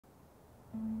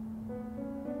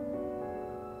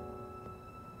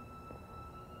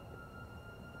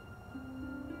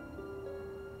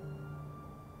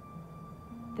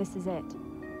This is it.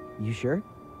 You sure?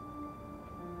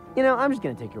 You know, I'm just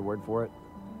gonna take your word for it.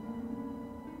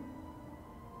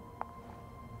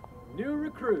 New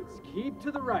recruits, keep to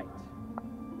the right.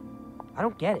 I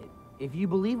don't get it. If you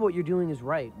believe what you're doing is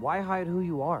right, why hide who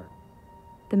you are?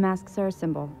 The masks are a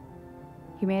symbol.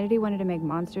 Humanity wanted to make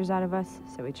monsters out of us,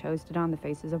 so we chose to don the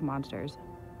faces of monsters.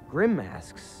 Grim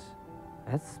masks?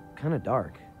 That's kind of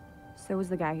dark. So was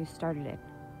the guy who started it.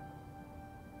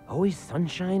 Always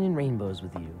sunshine and rainbows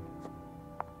with you.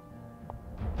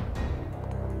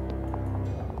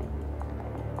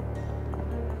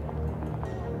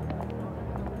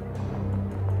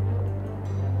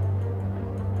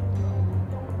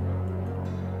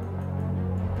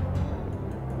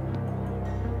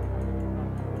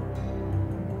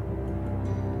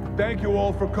 Thank you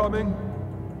all for coming.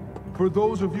 For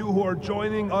those of you who are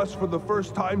joining us for the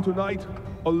first time tonight,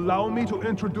 allow me to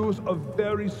introduce a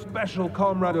very special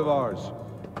comrade of ours.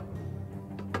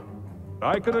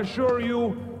 I can assure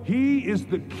you, he is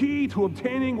the key to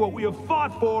obtaining what we have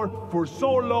fought for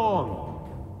so long.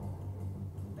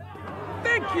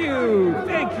 Thank you!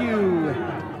 Thank you!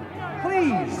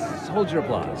 Please, hold your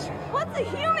applause. What's a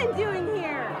human doing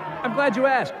here? I'm glad you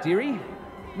asked, dearie.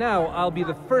 Now, I'll be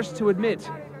the first to admit,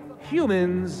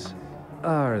 humans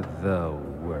are the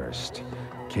worst.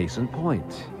 Case in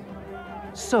point.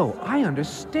 So, I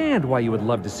understand why you would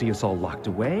love to see us all locked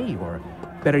away, or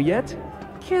better yet,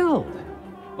 killed.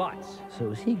 But So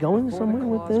is he going somewhere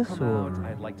with this, or...?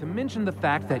 I'd like to mention the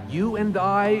fact that you and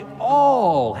I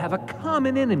all have a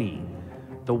common enemy.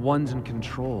 The ones in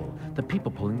control, the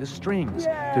people pulling the strings,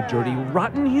 the dirty,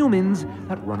 rotten humans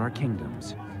that run our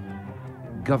kingdoms.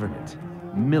 Government,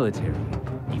 military,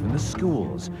 even the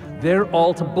schools, they're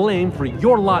all to blame for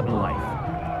your lot in life.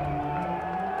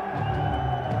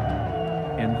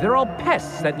 And they're all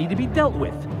pests that need to be dealt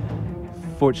with.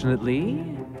 Fortunately,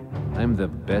 I'm the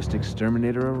best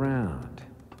exterminator around.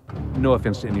 No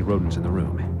offense to any rodents in the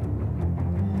room.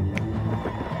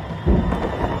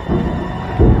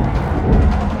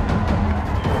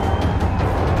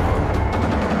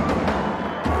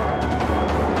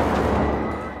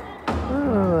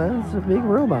 Oh, that's a big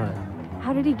robot.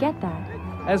 How did he get that?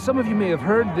 As some of you may have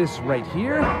heard, this right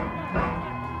here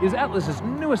is Atlas's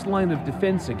newest line of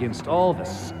defense against all the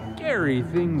scary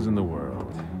things in the world.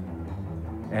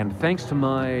 And thanks to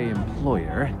my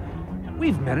employer,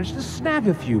 we've managed to snag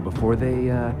a few before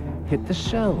they hit the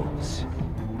shelves.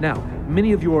 Now,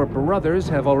 many of your brothers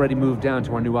have already moved down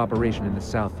to our new operation in the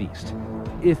southeast.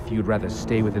 If you'd rather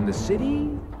stay within the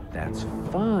city, that's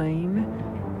fine.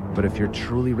 But if you're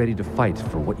truly ready to fight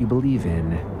for what you believe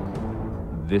in,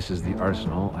 this is the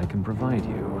arsenal I can provide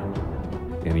you.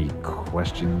 Any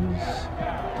questions?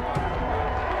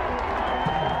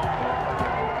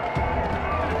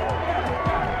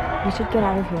 We should get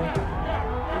out of here.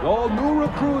 With all new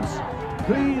recruits,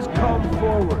 please come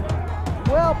forward.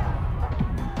 Well...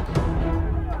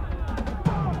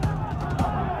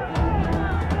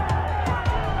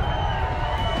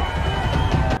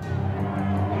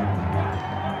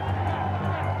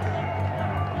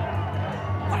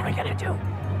 what are we gonna do?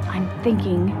 I'm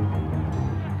thinking...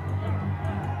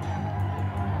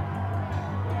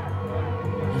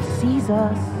 He sees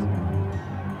us.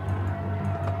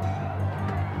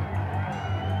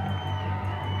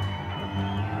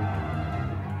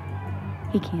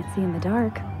 He can't see in the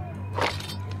dark.